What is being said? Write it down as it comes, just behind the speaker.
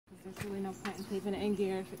there's really no point in keeping it in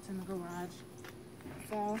gear if it's in the garage.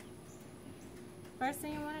 So, first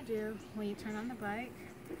thing you want to do when you turn on the bike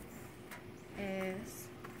is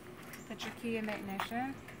put your key in the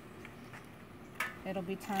ignition. It'll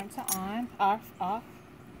be turned to on, off.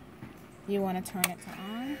 You want to turn it to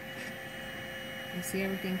on. You see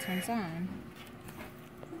everything turns on.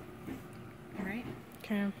 Alright?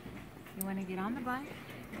 Okay. You want to get on the bike.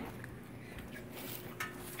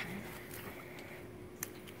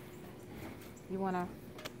 You want to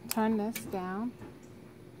turn this down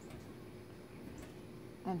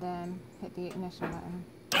and then hit the ignition button.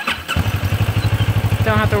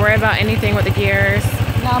 Don't have to worry about anything with the gears.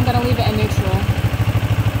 Now I'm going to leave it in neutral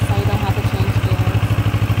so you don't have to change gears.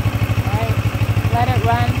 Alright, let it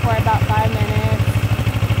run for about 5 minutes.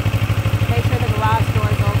 Make sure the garage door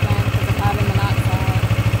is open because of carbon monoxide.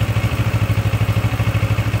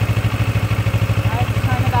 Alright,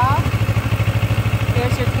 turn it off.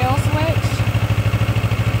 Here's your kill switch.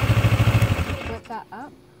 Flip that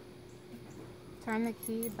up. Turn the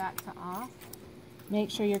key back to off. Make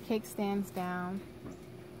sure your kickstand's down.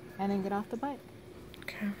 And then get off the bike.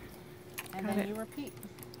 Okay. And then you repeat.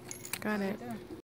 Got it.